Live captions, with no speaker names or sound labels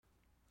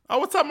Oh,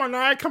 what's up,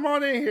 Marniyah? Come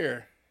on in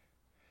here.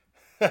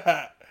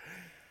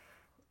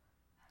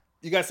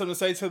 You got something to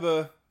say to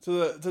the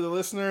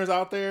listeners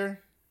out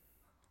there?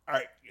 All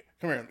right,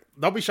 come here.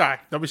 Don't be shy.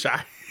 Don't be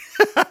shy.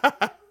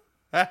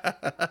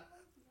 I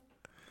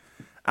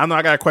know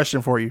I got a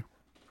question for you.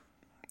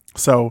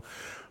 So,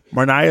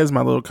 Marniyah is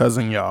my little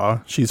cousin,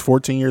 y'all. She's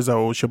 14 years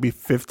old. She'll be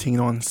 15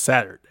 on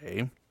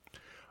Saturday.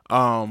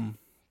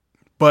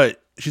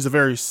 But she's a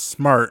very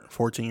smart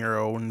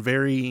 14-year-old and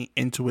very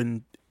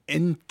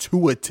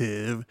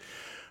intuitive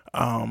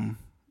to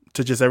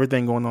just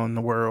everything going on in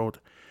the world.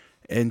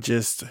 And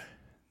just,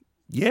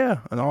 yeah,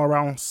 an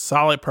all-around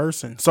solid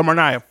person. So,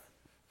 Marniyah,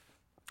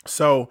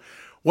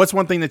 what's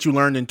one thing that you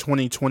learned in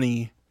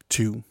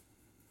 2022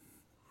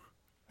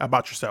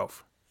 about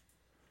yourself?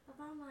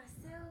 About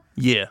myself?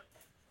 Yeah.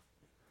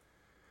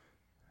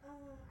 I don't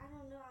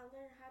know. I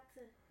learned how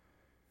to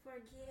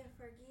forgive.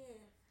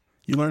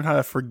 You learn how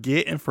to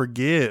forget and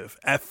forgive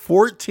at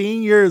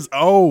 14 years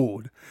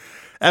old.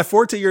 At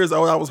 14 years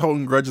old, I was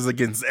holding grudges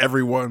against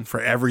everyone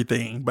for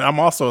everything. But I'm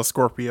also a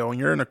Scorpio and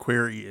you're an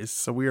Aquarius.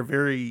 So we are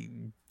very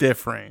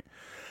different.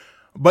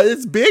 But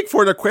it's big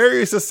for an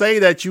Aquarius to say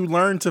that you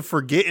learn to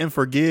forget and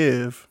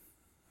forgive.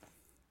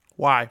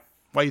 Why?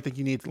 Why do you think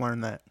you need to learn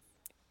that?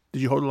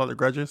 Did you hold a lot of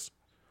grudges?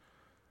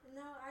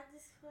 No, I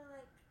just feel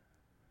like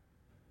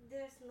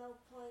there's no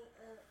point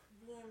of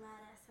being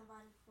mad at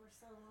somebody for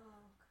so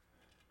long.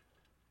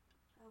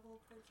 At one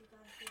point, you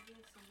gotta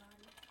forgive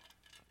somebody.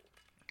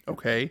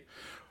 Okay.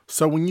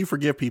 So when you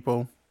forgive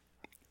people,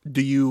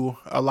 do you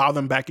allow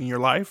them back in your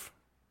life?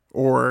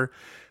 Or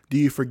do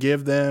you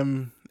forgive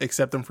them,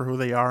 accept them for who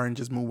they are, and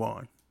just move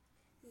on?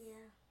 Yeah,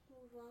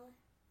 move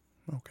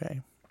on.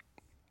 Okay.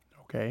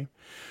 Okay.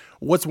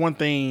 What's one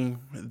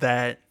thing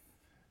that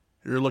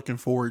you're looking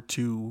forward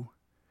to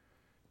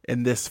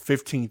in this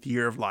 15th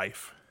year of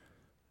life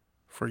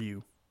for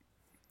you?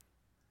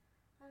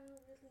 I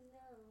don't really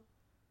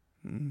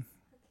know.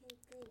 I can't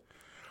think.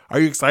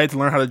 Are you excited to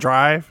learn how to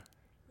drive?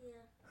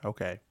 Yeah.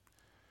 Okay.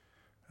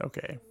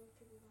 Okay. I need to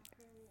be my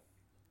permit.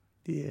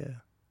 Yeah.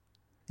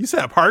 You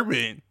said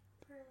apartment.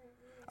 Permit,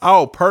 yeah.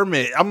 Oh,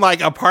 permit. I'm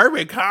like,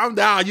 apartment, calm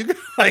down. You got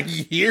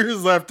like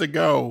years left to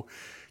go.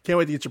 Can't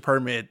wait to get your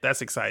permit.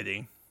 That's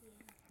exciting.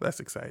 That's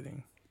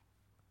exciting.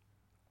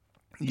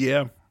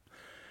 Yeah.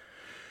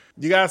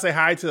 You got to say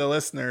hi to the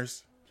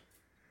listeners.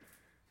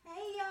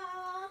 Hey,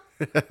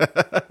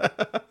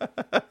 y'all.